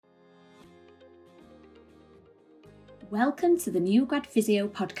Welcome to the New Grad Physio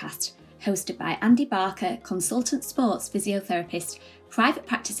podcast, hosted by Andy Barker, consultant sports physiotherapist, private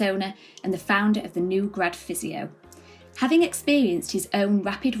practice owner, and the founder of the New Grad Physio. Having experienced his own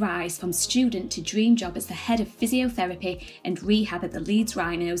rapid rise from student to dream job as the head of physiotherapy and rehab at the Leeds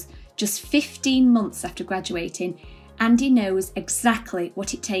Rhinos, just 15 months after graduating, Andy knows exactly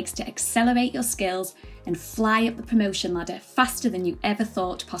what it takes to accelerate your skills and fly up the promotion ladder faster than you ever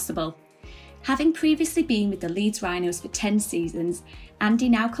thought possible. Having previously been with the Leeds Rhinos for 10 seasons, Andy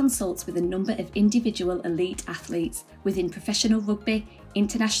now consults with a number of individual elite athletes within professional rugby,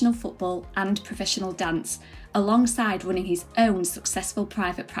 international football and professional dance, alongside running his own successful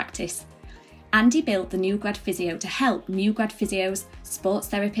private practice. Andy built the New Grad Physio to help new grad physios, sports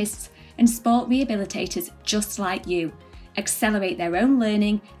therapists and sport rehabilitators just like you accelerate their own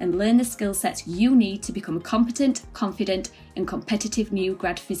learning and learn the skill sets you need to become a competent, confident and competitive new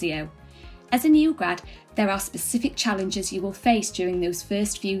grad physio. As a new grad, there are specific challenges you will face during those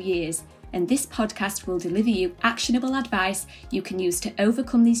first few years, and this podcast will deliver you actionable advice you can use to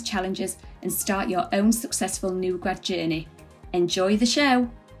overcome these challenges and start your own successful new grad journey. Enjoy the show!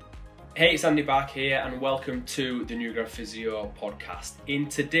 Hey, it's Andy Barker here and welcome to the New Grad Physio podcast. In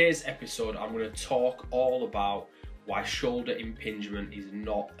today's episode, I'm going to talk all about why shoulder impingement is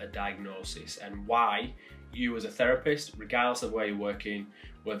not a diagnosis and why you as a therapist, regardless of where you're working,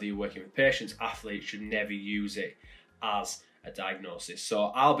 whether you're working with patients, athletes, should never use it as a diagnosis. So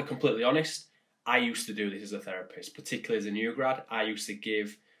I'll be completely honest, I used to do this as a therapist, particularly as a new grad. I used to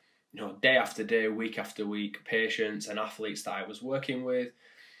give, day after day, week after week, patients and athletes that I was working with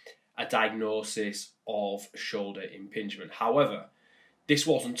a diagnosis of shoulder impingement. However, this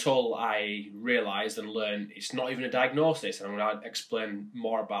wasn't until I realised and learned it's not even a diagnosis, and I'm going to explain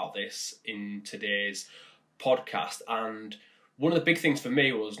more about this in today's podcast. And one of the big things for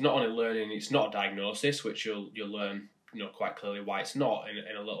me was not only learning it's not a diagnosis, which you'll learn quite clearly why it's not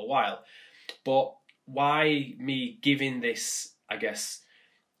in a little while, but why me giving this, I guess,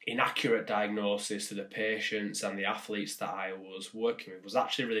 inaccurate diagnosis to the patients and the athletes that I was working with was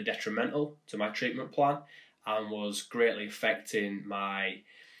actually really detrimental to my treatment plan and was greatly affecting my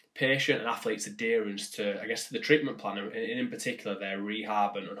patient and athletes' adherence to the treatment plan, and in particular their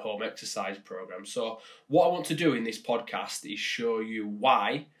rehab and home exercise program. So what I want to do in this podcast is show you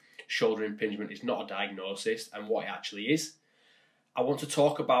why shoulder impingement is not a diagnosis and what it actually is. I want to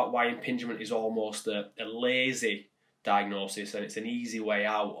talk about why impingement is almost a lazy diagnosis and it's an easy way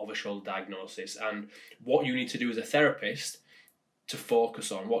out of a shoulder diagnosis, and what you need to do as a therapist to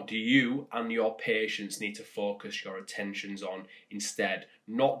focus on. What do you and your patients need to focus your attentions on instead?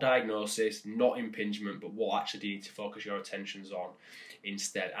 Not diagnosis, not impingement, but what actually do you need to focus your attentions on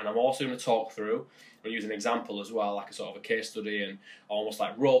instead? And I'm also going to talk through, I'll use an example as well, like a sort of a case study, and almost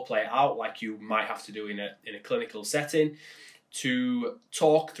like role play it out like you might have to do in a clinical setting, to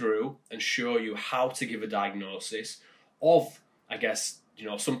talk through and show you how to give a diagnosis of,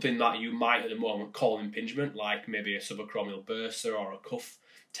 something that you might at the moment call impingement, like maybe a subacromial bursa or a cuff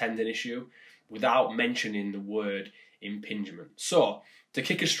tendon issue, without mentioning the word impingement. So, to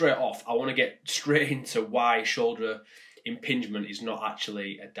kick us straight off, I want to get straight into why shoulder impingement is not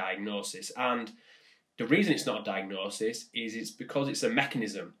actually a diagnosis. And the reason it's not a diagnosis is it's because it's a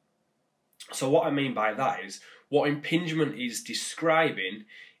mechanism. So what I mean by that is, what impingement is describing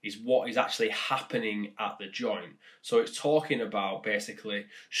is what is actually happening at the joint. So it's talking about basically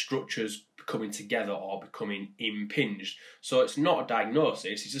structures coming together or becoming impinged. So it's not a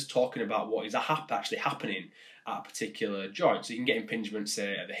diagnosis, it's just talking about what is actually happening at a particular joint. So you can get impingement,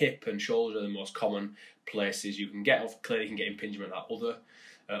 say, at the hip and shoulder, the most common places you can get. Clearly you can get impingement at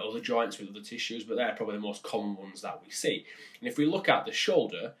other joints with other tissues, but they're probably the most common ones that we see. And if we look at the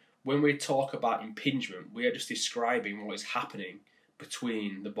shoulder, when we talk about impingement, we are just describing what is happening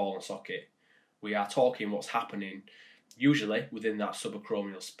between the ball and socket. We are talking what's happening usually within that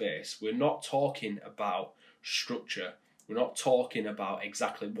subacromial space. We're not talking about structure. We're not talking about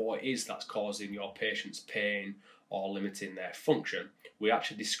exactly what it is that's causing your patient's pain or limiting their function. We're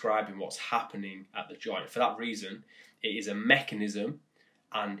actually describing what's happening at the joint. For that reason, it is a mechanism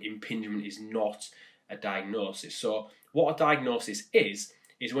and impingement is not a diagnosis. So what a diagnosis is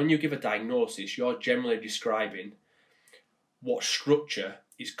when you give a diagnosis, you're generally describing what structure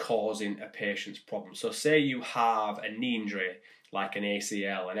is causing a patient's problem. So say you have a knee injury, like an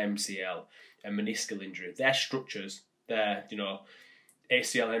ACL, an MCL, a meniscal injury. They're structures, they're,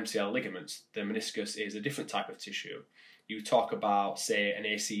 ACL and MCL ligaments. The meniscus is a different type of tissue. You talk about, say, an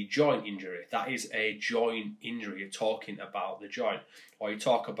AC joint injury. That is a joint injury. You're talking about the joint. Or you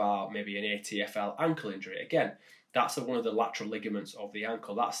talk about maybe an ATFL ankle injury. Again, that's one of the lateral ligaments of the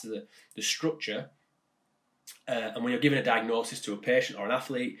ankle. That's the structure And when you're giving a diagnosis to a patient or an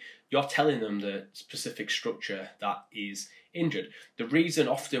athlete, you're telling them the specific structure that is injured. The reason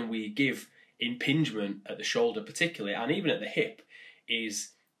often we give impingement at the shoulder particularly, and even at the hip,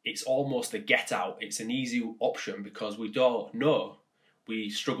 is it's almost a get out. It's an easy option because we don't know. We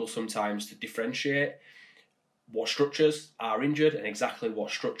struggle sometimes to differentiate what structures are injured and exactly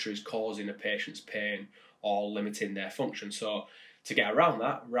what structure is causing a patient's pain or limiting their function. So to get around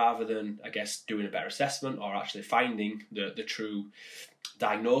that, rather than, I guess, doing a better assessment or actually finding the true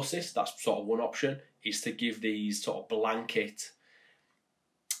diagnosis, that's sort of one option, is to give these sort of blanket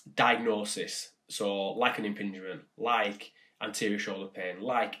diagnosis. So like an impingement, like anterior shoulder pain,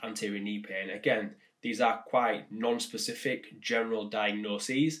 like anterior knee pain. Again, these are quite non-specific general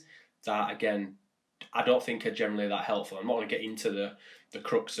diagnoses that, again, I don't think are generally that helpful. I'm not going to get into the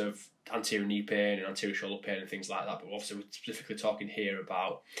crux of anterior knee pain and anterior shoulder pain and things like that, but obviously we're specifically talking here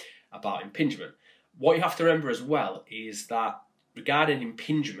about impingement. What you have to remember as well is that regarding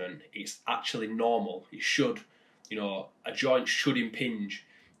impingement, it's actually normal. It should, a joint should impinge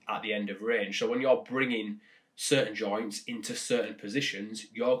at the end of range. So when you're bringing certain joints into certain positions,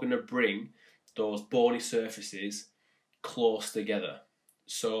 you're going to bring those bony surfaces close together.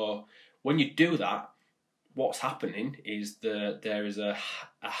 So when you do that, what's happening is there is a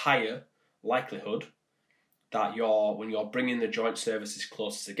higher likelihood that when you're bringing the joint surfaces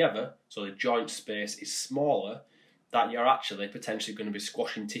closer together, so the joint space is smaller, that you're actually potentially going to be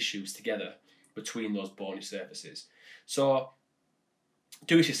squashing tissues together between those bony surfaces. So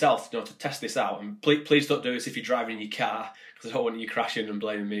do it yourself, to test this out, and please don't do this if you're driving in your car, because I don't want you crashing and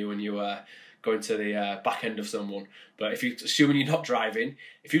blaming me when you going to the back end of someone. But if you're assuming you're not driving,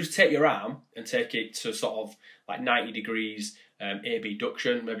 if you just take your arm and take it to sort of like 90 degrees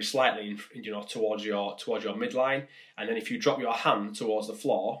abduction, maybe slightly towards your midline, and then if you drop your hand towards the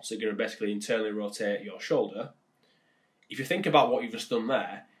floor, so you're going to basically internally rotate your shoulder. If you think about what you've just done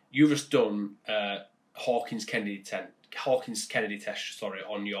there, you've just done Hawkins-Kennedy test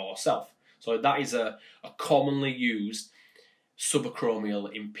on yourself. So that is a commonly used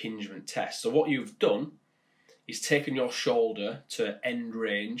subacromial impingement test. So what you've done is taken your shoulder to end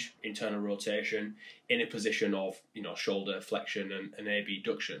range internal rotation in a position of shoulder flexion and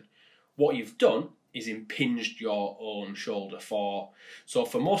abduction. What you've done is impinged your own shoulder. So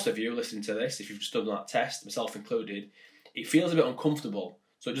for most of you listening to this, if you've just done that test, myself included, it feels a bit uncomfortable.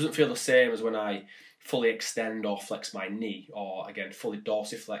 So it doesn't feel the same as when I fully extend or flex my knee, or again fully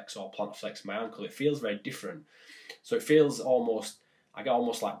dorsiflex or plantarflex my ankle. It feels very different. So it feels almost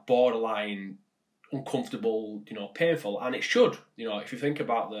like borderline uncomfortable, painful. And it should, if you think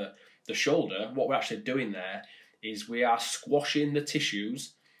about the shoulder, what we're actually doing there is we are squashing the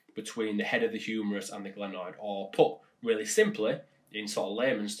tissues between the head of the humerus and the glenoid, or put really simply, in sort of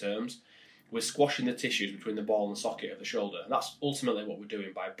layman's terms, we're squashing the tissues between the ball and the socket of the shoulder. And that's ultimately what we're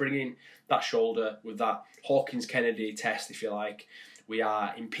doing by bringing that shoulder with that Hawkins-Kennedy test, if you like. We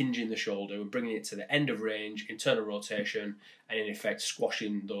are impinging the shoulder, we're bringing it to the end of range, internal rotation, and in effect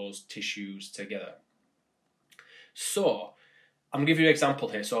squashing those tissues together. So, I'm going to give you an example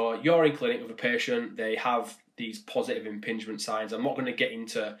here. So, you're in clinic with a patient, they have these positive impingement signs. I'm not going to get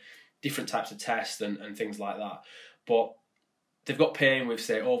into different types of tests and things like that, but they've got pain with,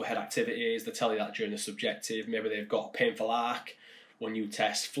 say, overhead activities. They tell you that during the subjective. Maybe they've got a painful arc when you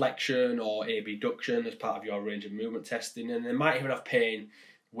test flexion or abduction as part of your range of movement testing. And they might even have pain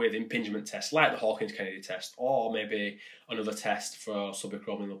with impingement tests like the Hawkins-Kennedy test, or maybe another test for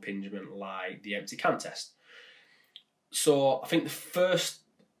subacromial impingement like the empty can test. So I think the first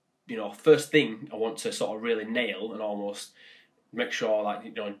thing I want to sort of really nail and almost make sure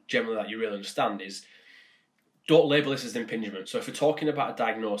that, generally that you really understand is, don't label this as impingement. So if we're talking about a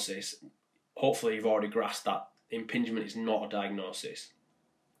diagnosis, hopefully you've already grasped that impingement is not a diagnosis.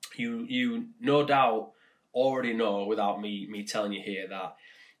 You no doubt already know, without me telling you here, that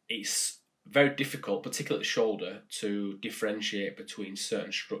it's very difficult, particularly at the shoulder, to differentiate between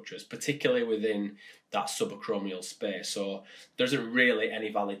certain structures, particularly within that subacromial space. So there isn't really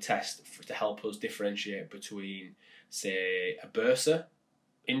any valid test to help us differentiate between, say, a bursa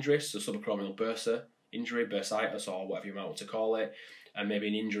injury, so subacromial bursa injury, bursitis, or whatever you might want to call it, and maybe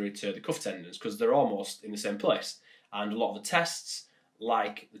an injury to the cuff tendons, because they're almost in the same place. And a lot of the tests,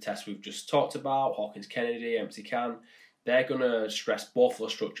 like the test we've just talked about, Hawkins-Kennedy, empty can, they're going to stress both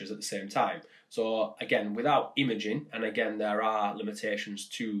those structures at the same time. So again, without imaging, and again there are limitations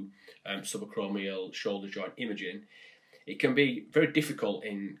to subacromial shoulder joint imaging, it can be very difficult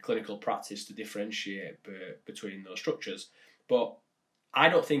in clinical practice to differentiate between those structures. But I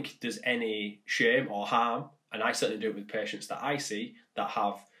don't think there's any shame or harm, and I certainly do it with patients that I see that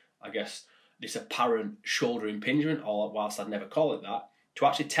have, I guess, this apparent shoulder impingement, or whilst I'd never call it that, to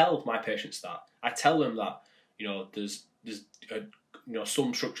actually tell my patients that. I tell them that, there's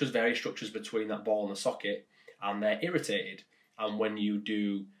some structures, various structures between that ball and the socket, and they're irritated. And when you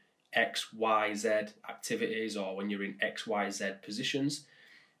do X, Y, Z activities, or when you're in X, Y, Z positions,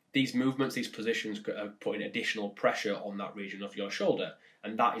 these movements, these positions are putting additional pressure on that region of your shoulder.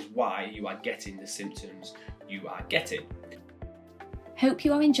 And that is why you are getting the symptoms you are getting. Hope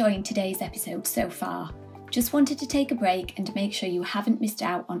you are enjoying today's episode so far. Just wanted to take a break and make sure you haven't missed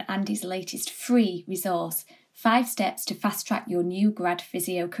out on Andy's latest free resource, 5 Steps to Fast Track Your New Grad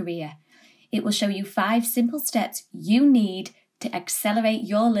Physio Career. It will show you 5 simple steps you need to accelerate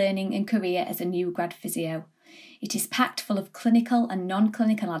your learning and career as a new grad physio. It is packed full of clinical and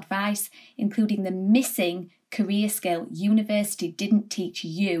non-clinical advice, including the missing career skill university didn't teach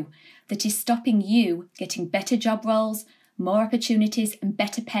you that is stopping you getting better job roles, more opportunities and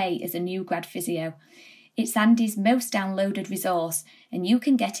better pay as a new grad physio. It's Andy's most downloaded resource, and you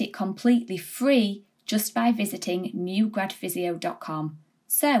can get it completely free just by visiting newgradphysio.com.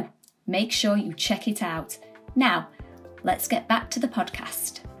 So, make sure you check it out. Now, let's get back to the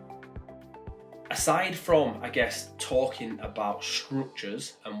podcast. Aside from, talking about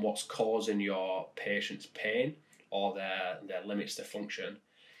structures and what's causing your patient's pain or their limits to function,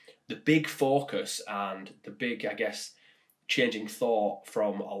 the big focus and the big, changing thought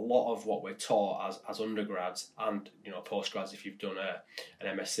from a lot of what we're taught as undergrads and postgrads, if you've done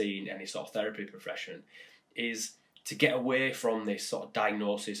an MSc in any sort of therapy profession, is to get away from this sort of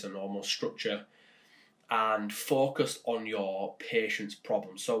diagnosis and almost structure and focus on your patient's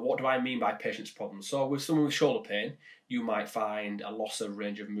problems. So what do I mean by patient's problems? So with someone with shoulder pain, you might find a loss of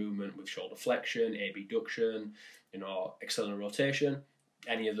range of movement with shoulder flexion, abduction, external rotation.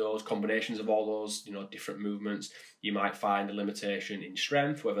 Any of those combinations of all those, different movements, you might find a limitation in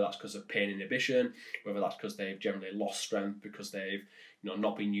strength, whether that's because of pain inhibition, whether that's because they've generally lost strength because they've,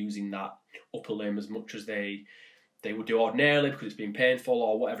 not been using that upper limb as much as they would do ordinarily because it's been painful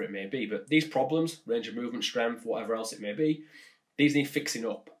or whatever it may be. But these problems, range of movement, strength, whatever else it may be, these need fixing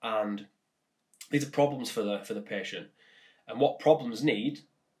up, and these are problems for the patient. And what problems need,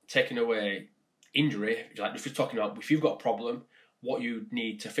 taking away injury, if you're talking about if you've got a problem, what you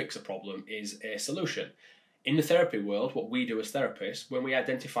need to fix a problem is a solution. In the therapy world, what we do as therapists, when we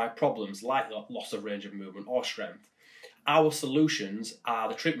identify problems like loss of range of movement or strength, our solutions are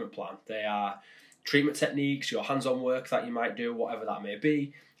the treatment plan. They are treatment techniques, your hands-on work that you might do, whatever that may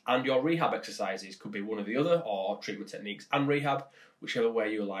be, and your rehab exercises could be one or the other, or treatment techniques and rehab, whichever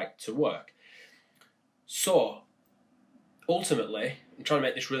way you like to work. So, ultimately, I'm trying to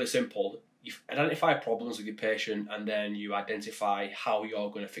make this really simple. You identify problems with your patient and then you identify how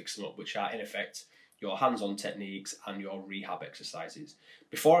you're going to fix them up, which are in effect your hands-on techniques and your rehab exercises.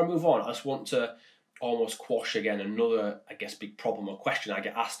 Before I move on, I just want to almost quash again another, big problem or question I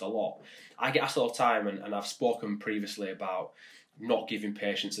get asked a lot. I get asked all the time, and I've spoken previously about not giving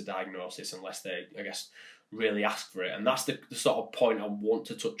patients a diagnosis unless they, really ask for it. And that's the sort of point I want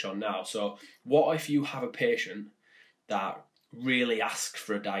to touch on now. So what if you have a patient that really ask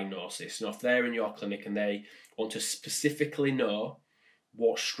for a diagnosis? If they're in your clinic and they want to specifically know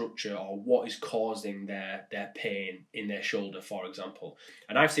what structure or what is causing their pain in their shoulder, for example.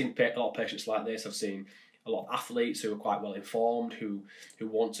 And I've seen a lot of patients like this. I've seen a lot of athletes who are quite well informed, who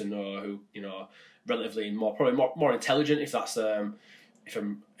want to know, who relatively probably more intelligent, if that's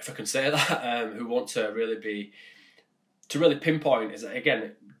if I can say that, who want to really pinpoint is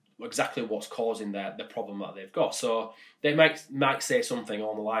exactly what's causing the problem that they've got. So they might say something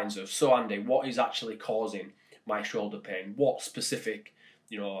along the lines of, "So Andy, what is actually causing my shoulder pain? What specific,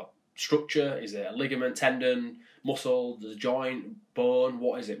 structure? Is it a ligament, tendon, muscle, the joint, bone?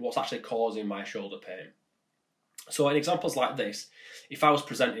 What is it? What's actually causing my shoulder pain?" So in examples like this, if I was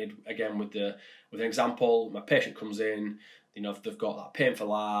presented again with an example, my patient comes in, they've got that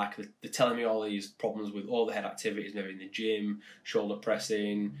painful arc, they're telling me all these problems with overhead activities, maybe in the gym, shoulder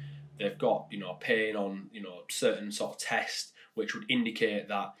pressing, they've got, pain on, certain sort of test, which would indicate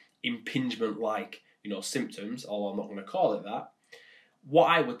that impingement-like, symptoms, although I'm not going to call it that. What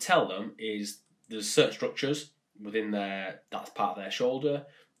I would tell them is there's certain structures within that's part of their shoulder,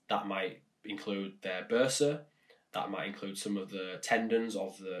 that might include their bursa, that might include some of the tendons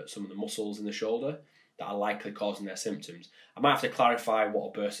of some of the muscles in the shoulder that are likely causing their symptoms. I might have to clarify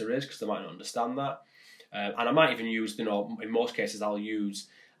what a bursa is because they might not understand that. And I might even use, in most cases, I'll use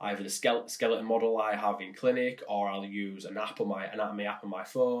either the skeleton model I have in clinic, or I'll use an anatomy app on my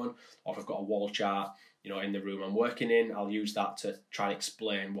phone, or if I've got a wall chart, in the room I'm working in, I'll use that to try and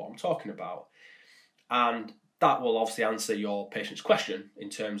explain what I'm talking about. And that will obviously answer your patient's question in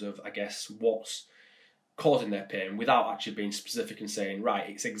terms of, I guess, what's causing their pain without actually being specific and saying, right,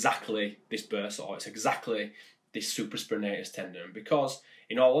 it's exactly this bursa or it's exactly this supraspinatus tendon. Because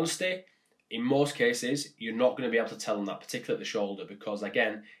in all honesty, in most cases, you're not going to be able to tell them that, particularly at the shoulder, because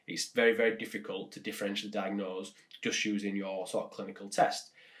again, it's very, very difficult to differentially diagnose just using your sort of clinical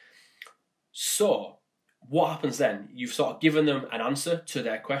test. So what happens then? You've sort of given them an answer to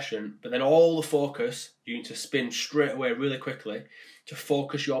their question, but then all the focus, you need to spin straight away really quickly to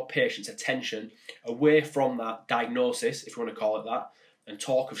focus your patient's attention away from that diagnosis, if you want to call it that, and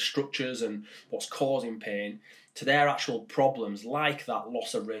talk of structures and what's causing pain, to their actual problems, like that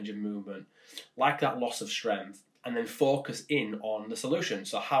loss of range of movement, like that loss of strength, and then focus in on the solution.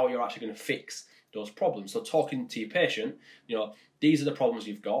 So how you're actually going to fix those problems. So talking to your patient, these are the problems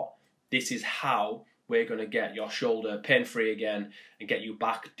you've got. This is how we're going to get your shoulder pain-free again and get you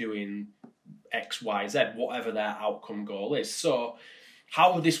back doing X, Y, Z, whatever their outcome goal is. So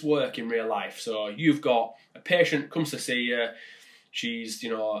how would this work in real life? So you've got a patient comes to see you. She's,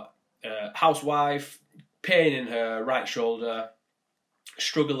 a housewife, pain in her right shoulder,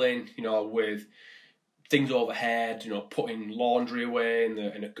 struggling, with things overhead, putting laundry away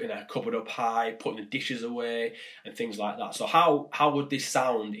in a cupboard up high, putting the dishes away and things like that. So how would this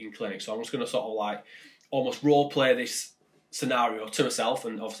sound in clinic? So I'm just going to sort of like almost role play this scenario to myself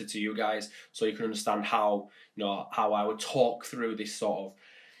and obviously to you guys, so you can understand how I would talk through this sort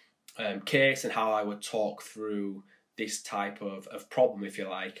of case and how I would talk through this type of problem, if you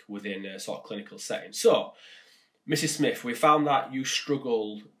like, within a sort of clinical setting. So, Mrs. Smith, we found that you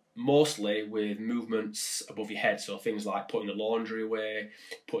struggle mostly with movements above your head, so things like putting the laundry away,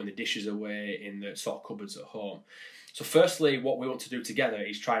 putting the dishes away in the sort of cupboards at home. So firstly, what we want to do together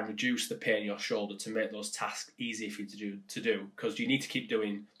is try and reduce the pain in your shoulder to make those tasks easier for you to do, because you need to keep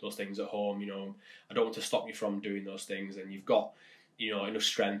doing those things at home. I don't want to stop you from doing those things, and you've got enough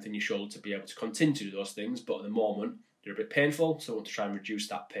strength in your shoulder to be able to continue to do those things, but at the moment they're a bit painful, so we want to try and reduce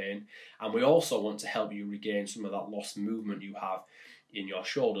that pain. And we also want to help you regain some of that lost movement you have in your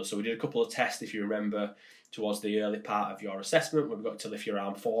shoulder. So we did a couple of tests, if you remember, towards the early part of your assessment, where we got to lift your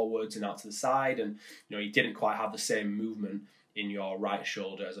arm forwards and out to the side, and you didn't quite have the same movement in your right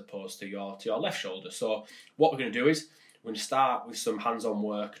shoulder as opposed to your left shoulder. So what we're going to do is we're going to start with some hands-on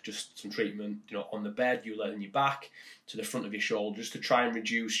work, just some treatment, on the bed, you letting your back to the front of your shoulder, just to try and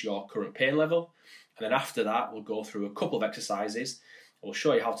reduce your current pain level. And then after that, we'll go through a couple of exercises. We'll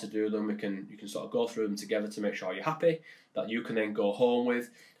show you how to do them. You can sort of go through them together to make sure you're happy, that you can then go home with,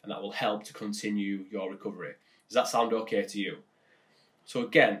 and that will help to continue your recovery. Does that sound okay to you? So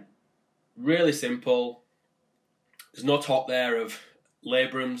again, really simple. There's no talk there of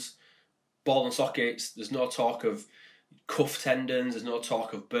labrums, ball and sockets. There's no talk of cuff tendons. There's no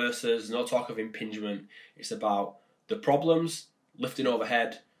talk of bursas. There's no talk of impingement. It's about the problems, lifting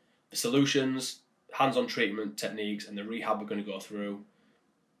overhead, the solutions, hands-on treatment techniques, and the rehab we're going to go through.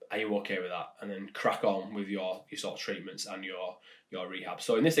 Are you okay with that? And then crack on with your sort of treatments and your rehab.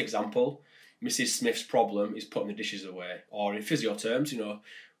 So in this example, Mrs. Smith's problem is putting the dishes away, or in physio terms,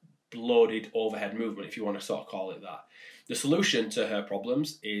 bloated overhead movement, if you want to sort of call it that. The solution to her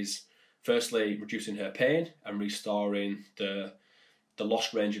problems is firstly reducing her pain and restoring the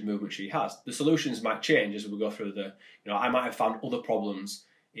lost range of movement she has. The solutions might change as we go through I might have found other problems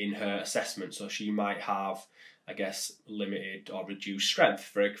in her assessment. So she might have, I guess, limited or reduced strength,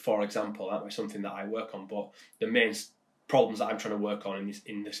 for example. That was something that I work on. But the main problems that I'm trying to work on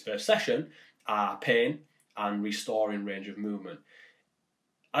in this first session are pain and restoring range of movement.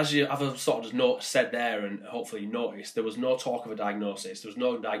 As you have sort of said there, and hopefully you noticed, there was no talk of a diagnosis. There was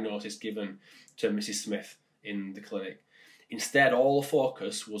no diagnosis given to Mrs. Smith in the clinic. Instead, all the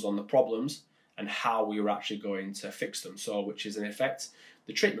focus was on the problems and how we were actually going to fix them. So, which is in effect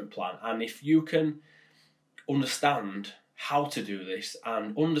the treatment plan. And if you can understand how to do this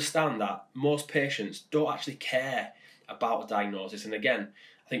and understand that most patients don't actually care about a diagnosis, and again,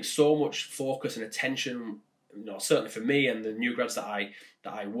 I think so much focus and attention, certainly for me and the new grads that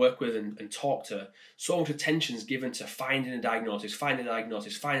I work with and talk to, so much attention is given to finding a diagnosis,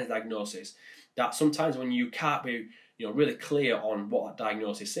 that sometimes when you can't be really clear on what that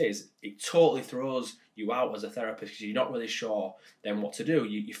diagnosis is, it totally throws you out as a therapist, because you're not really sure then what to do.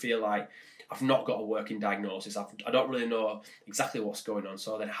 You feel like, I've not got a working diagnosis, I don't really know exactly what's going on,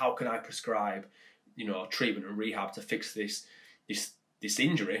 so then how can I prescribe treatment and rehab to fix this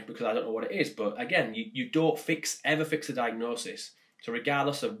injury, because I don't know what it is. But again, you don't ever fix a diagnosis. So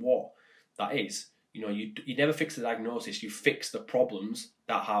regardless of what that is, you never fix the diagnosis, you fix the problems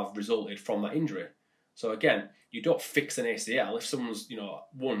that have resulted from that injury. So again, you don't fix an ACL if someone's,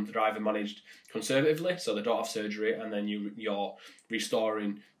 one, they're either managed conservatively, so they don't have surgery, and then you're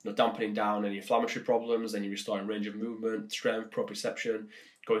restoring, dampening down any inflammatory problems, then you're restoring range of movement, strength, proprioception,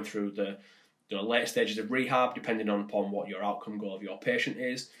 going through the later stages of rehab, depending upon what your outcome goal of your patient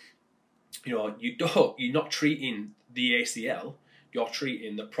is. You're not treating the ACL, you're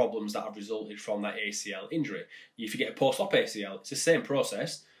treating the problems that have resulted from that ACL injury. If you get a post-op ACL, it's the same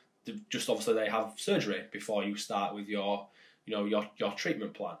process. Just obviously they have surgery before you start with your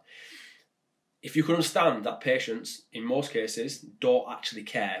treatment plan. If you can understand that patients, in most cases, don't actually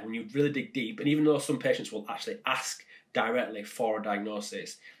care, when you really dig deep, and even though some patients will actually ask directly for a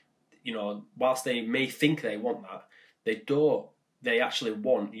diagnosis, whilst they may think they want that, they don't. They actually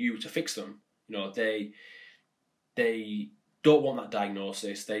want you to fix them. They don't want that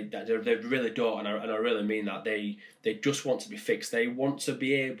diagnosis. They really don't, and I really mean that. They just want to be fixed. They want to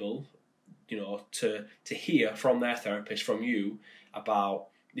be able, to hear from their therapist, from you, about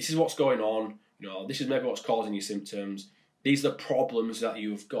this is what's going on. This is maybe what's causing your symptoms. These are the problems that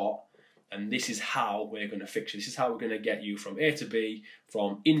you've got, and this is how we're going to fix you. This is how we're going to get you from A to B,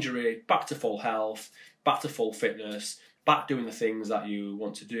 from injury back to full health, back to full fitness, back doing the things that you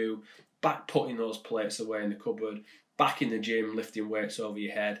want to do, back putting those plates away in the cupboard, back in the gym lifting weights over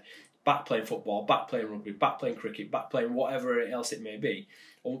your head, back playing football, back playing rugby, back playing cricket, back playing whatever else it may be,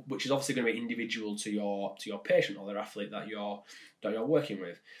 which is obviously going to be individual to your patient or their athlete that you're working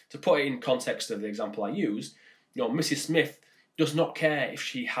with. To put it in context of the example I used, Mrs. Smith does not care if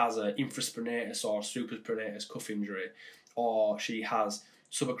she has an infraspinatus or supraspinatus cuff injury, or she has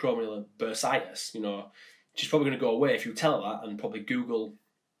subacromial bursitis. She's probably going to go away if you tell her that and probably Google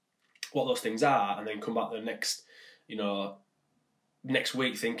what those things are, and then come back the next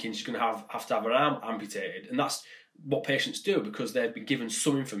week thinking she's going to have to have her arm amputated. And that's what patients do, because they've been given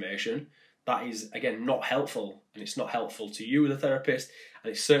some information that is, again, not helpful. And it's not helpful to you, the therapist,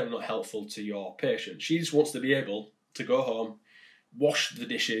 and it's certainly not helpful to your patient. She just wants to be able to go home, wash the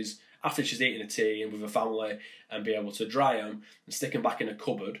dishes after she's eaten a tea and with her family, and be able to dry them and stick them back in a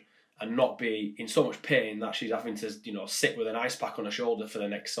cupboard, and not be in so much pain that she's having to, sit with an ice pack on her shoulder for the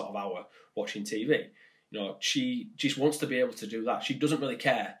next sort of hour watching TV. She just wants to be able to do that. She doesn't really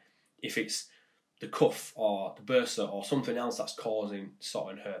care if it's the cuff or the bursa or something else that's causing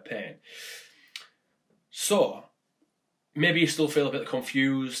sort of her pain. So maybe you still feel a bit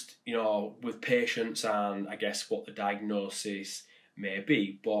confused, with patients and I guess what the diagnosis may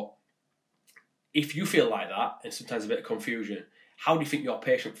be. But if you feel like that, and sometimes a bit of confusion, how do you think your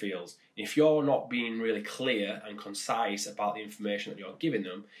patient feels? If you're not being really clear and concise about the information that you're giving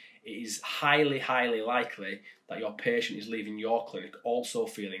them, it is highly, highly likely that your patient is leaving your clinic also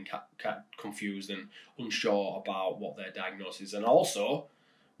feeling confused and unsure about what their diagnosis is, and also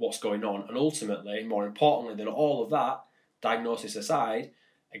what's going on. And ultimately, more importantly than all of that, diagnosis aside,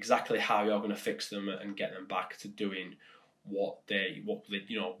 exactly how you're going to fix them and get them back to doing what they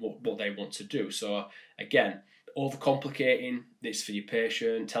want to do. So again, overcomplicating this for your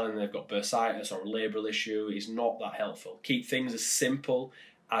patient, telling them they've got bursitis or a labral issue is not that helpful. Keep things as simple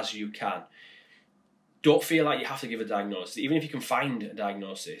as you can. Don't feel like you have to give a diagnosis. Even if you can find a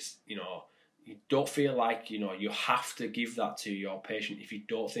diagnosis, you don't feel like, you have to give that to your patient if you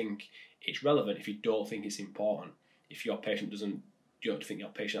don't think it's relevant, if you don't think it's important, if your patient you don't think your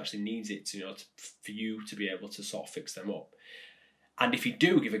patient actually needs it for you to be able to sort of fix them up. And if you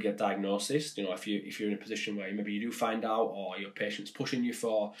do give a good diagnosis, if you're in a position where maybe you do find out, or your patient's pushing you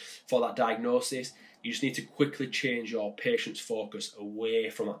for that diagnosis, you just need to quickly change your patient's focus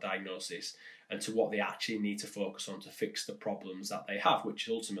away from that diagnosis and to what they actually need to focus on to fix the problems that they have, which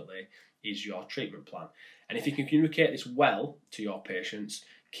ultimately is your treatment plan. And if you can communicate this well to your patients,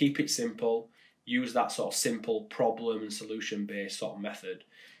 keep it simple, use that sort of simple problem and solution based sort of method,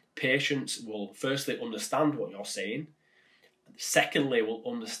 patients will firstly understand what you're saying. Secondly, will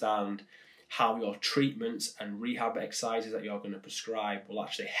understand how your treatments and rehab exercises that you're going to prescribe will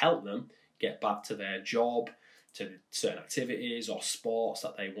actually help them get back to their job, to certain activities or sports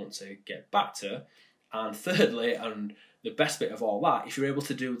that they want to get back to. And thirdly, and the best bit of all that, if you're able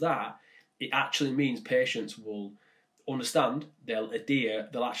to do that, it actually means patients will understand, they'll adhere,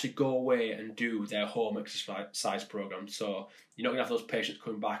 they'll actually go away and do their home exercise program. So you're not going to have those patients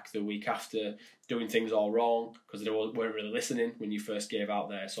coming back the week after doing things all wrong because they weren't really listening when you first gave out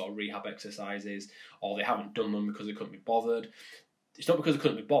their sort of rehab exercises, or they haven't done them because they couldn't be bothered. It's not because they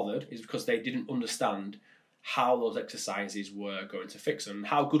couldn't be bothered, it's because they didn't understand how those exercises were going to fix them. And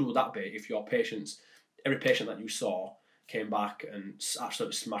how good would that be if your patients, every patient that you saw, came back and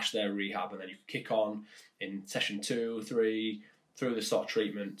absolutely smashed their rehab, and then you could kick on in session 2, 3, through the sort of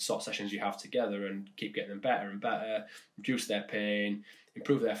treatment, sort of sessions you have together, and keep getting them better and better, reduce their pain,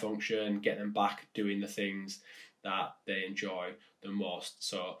 improve their function, get them back doing the things that they enjoy the most.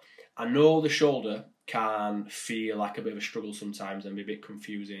 So I know the shoulder can feel like a bit of a struggle sometimes and be a bit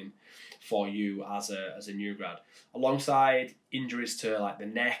confusing for you as a new grad. Alongside injuries to like the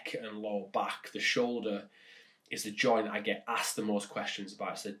neck and lower back, the shoulder is the joint I get asked the most questions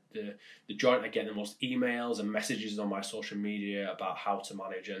about. It's the joint I get the most emails and messages on my social media about how to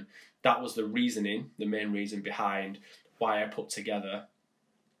manage, and that was the main reason behind why I put together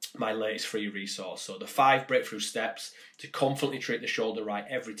my latest free resource. So the 5 breakthrough steps to confidently treat the shoulder right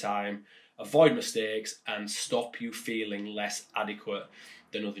every time, avoid mistakes, and stop you feeling less adequate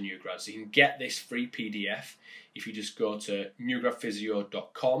than other new grads. So you can get this free PDF if you just go to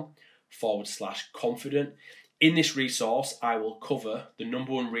newgradphysio.com/confident. In this resource, I will cover the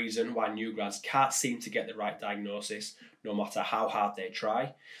number one reason why new grads can't seem to get the right diagnosis, no matter how hard they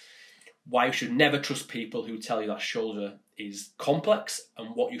try. Why you should never trust people who tell you that shoulder is complex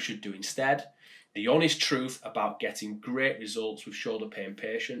and what you should do instead. The honest truth about getting great results with shoulder pain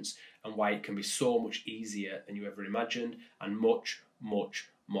patients and why it can be so much easier than you ever imagined, and much,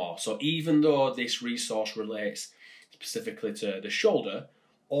 much more. So even though this resource relates specifically to the shoulder,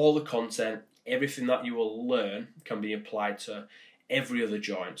 all the content, everything that you will learn can be applied to every other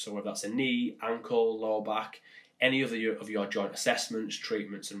joint. So whether that's a knee, ankle, lower back, any of your joint assessments,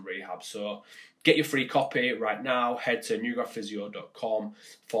 treatments and rehab. So get your free copy right now. Head to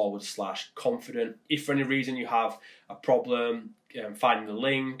newgradphysio.com/confident. If for any reason you have a problem finding the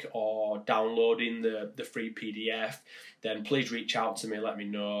link or downloading the free PDF, then please reach out to me, let me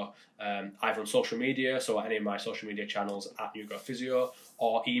know, either on social media, so any of my social media channels at newgradphysio,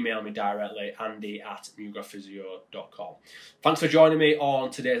 or email me directly, andy@newgradphysio.com. Thanks for joining me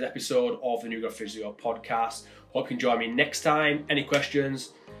on today's episode of the New Grad Physio podcast. Hope you can join me next time. Any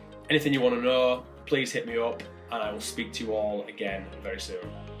questions, anything you want to know, please hit me up, and I will speak to you all again very soon.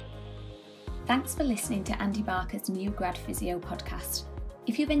 Thanks for listening to Andy Barker's New Grad Physio podcast.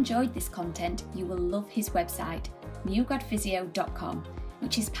 If you've enjoyed this content, you will love his website, newgradphysio.com,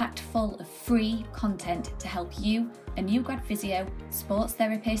 which is packed full of free content to help you, a new grad physio, sports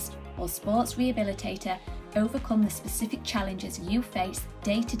therapist, or sports rehabilitator, overcome the specific challenges you face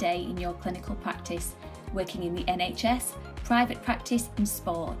day to day in your clinical practice, working in the NHS, private practice, and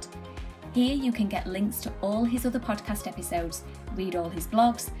sport. Here you can get links to all his other podcast episodes, read all his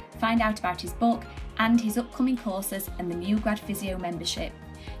blogs, find out about his book and his upcoming courses and the New Grad Physio membership.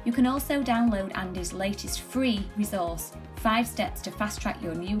 You can also download Andy's latest free resource, 5 Steps to Fast Track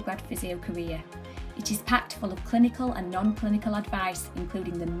Your New Grad Physio Career. It is packed full of clinical and non-clinical advice,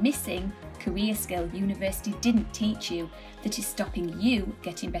 including the missing career skill university didn't teach you that is stopping you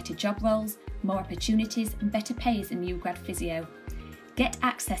getting better job roles, more opportunities and better pay as a new grad physio. Get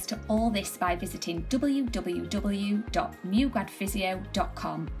access to all this by visiting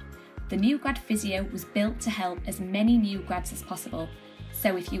www.newgradphysio.com. The New Grad Physio was built to help as many new grads as possible.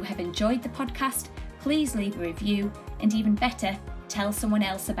 So if you have enjoyed the podcast, please leave a review, and even better, tell someone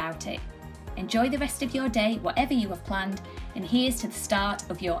else about it. Enjoy the rest of your day, whatever you have planned, and here's to the start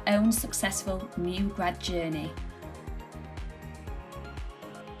of your own successful new grad journey.